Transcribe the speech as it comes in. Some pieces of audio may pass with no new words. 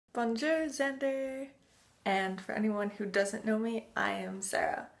Bonjour, Xander! And for anyone who doesn't know me, I am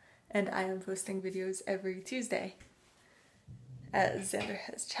Sarah, and I am posting videos every Tuesday, as Xander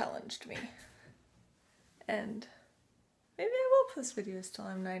has challenged me. And maybe I will post videos till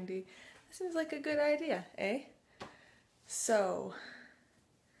I'm 90. That seems like a good idea, eh? So,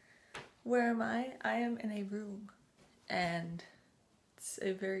 where am I? I am in a room, and it's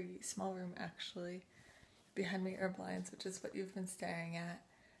a very small room actually. Behind me are blinds, which is what you've been staring at,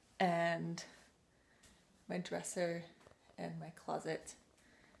 and my dresser and my closet,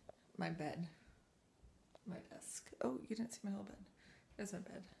 my bed, my desk. Oh, you didn't see my whole bed. There's my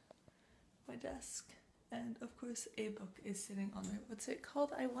bed, my desk, and of course a book is sitting on there. What's it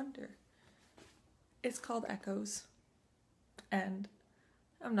called? I wonder. It's called Echoes, and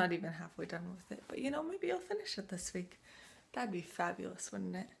I'm not even halfway done with it, but you know, maybe I'll finish it this week. That'd be fabulous,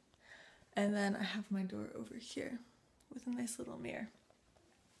 wouldn't it? And then I have my door over here with a nice little mirror,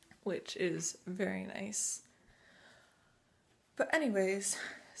 which is very nice. But anyways,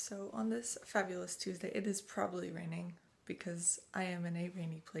 so on this fabulous Tuesday, it is probably raining because I am in a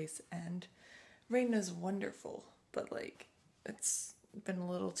rainy place and rain is wonderful, but like it's been a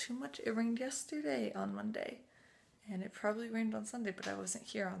little too much. It rained yesterday on Monday, and it probably rained on Sunday, but I wasn't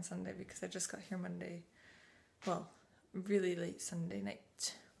here on Sunday because I just got here Monday, well, really late Sunday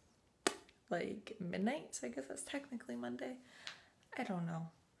night. Like midnight, so I guess that's technically Monday. I don't know.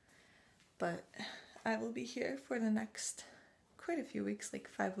 But I will be here for the next quite a few weeks, like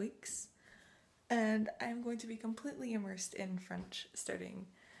 5 weeks. And I'm going to be completely immersed in French starting,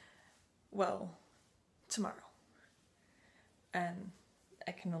 well, tomorrow. And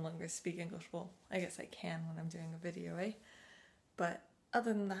I can no longer speak English. Well, I guess I can when I'm doing a video, eh? But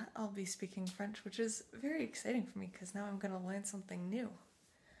other than that, I'll be speaking French, which is very exciting for me because now I'm going to learn something new.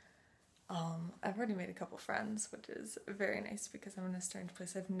 I've already made a couple friends, which is very nice because I'm in a strange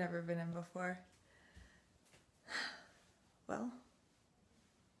place I've never been in before. Well,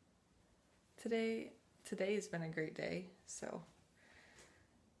 today has been a great day, so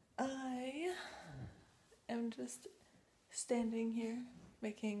I am just standing here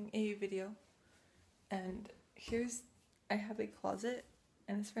making a video, and I have a closet,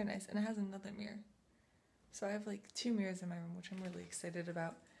 and it's very nice, and it has another mirror. So I have like 2 mirrors in my room, which I'm really excited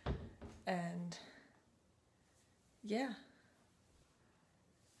about. And yeah,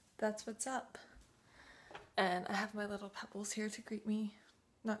 that's what's up. And I have my little Pebbles here to greet me.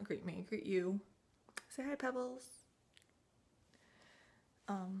 Not greet me, greet you. Say hi, Pebbles.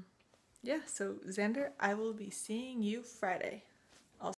 Yeah, so Xander, I will be seeing you Friday.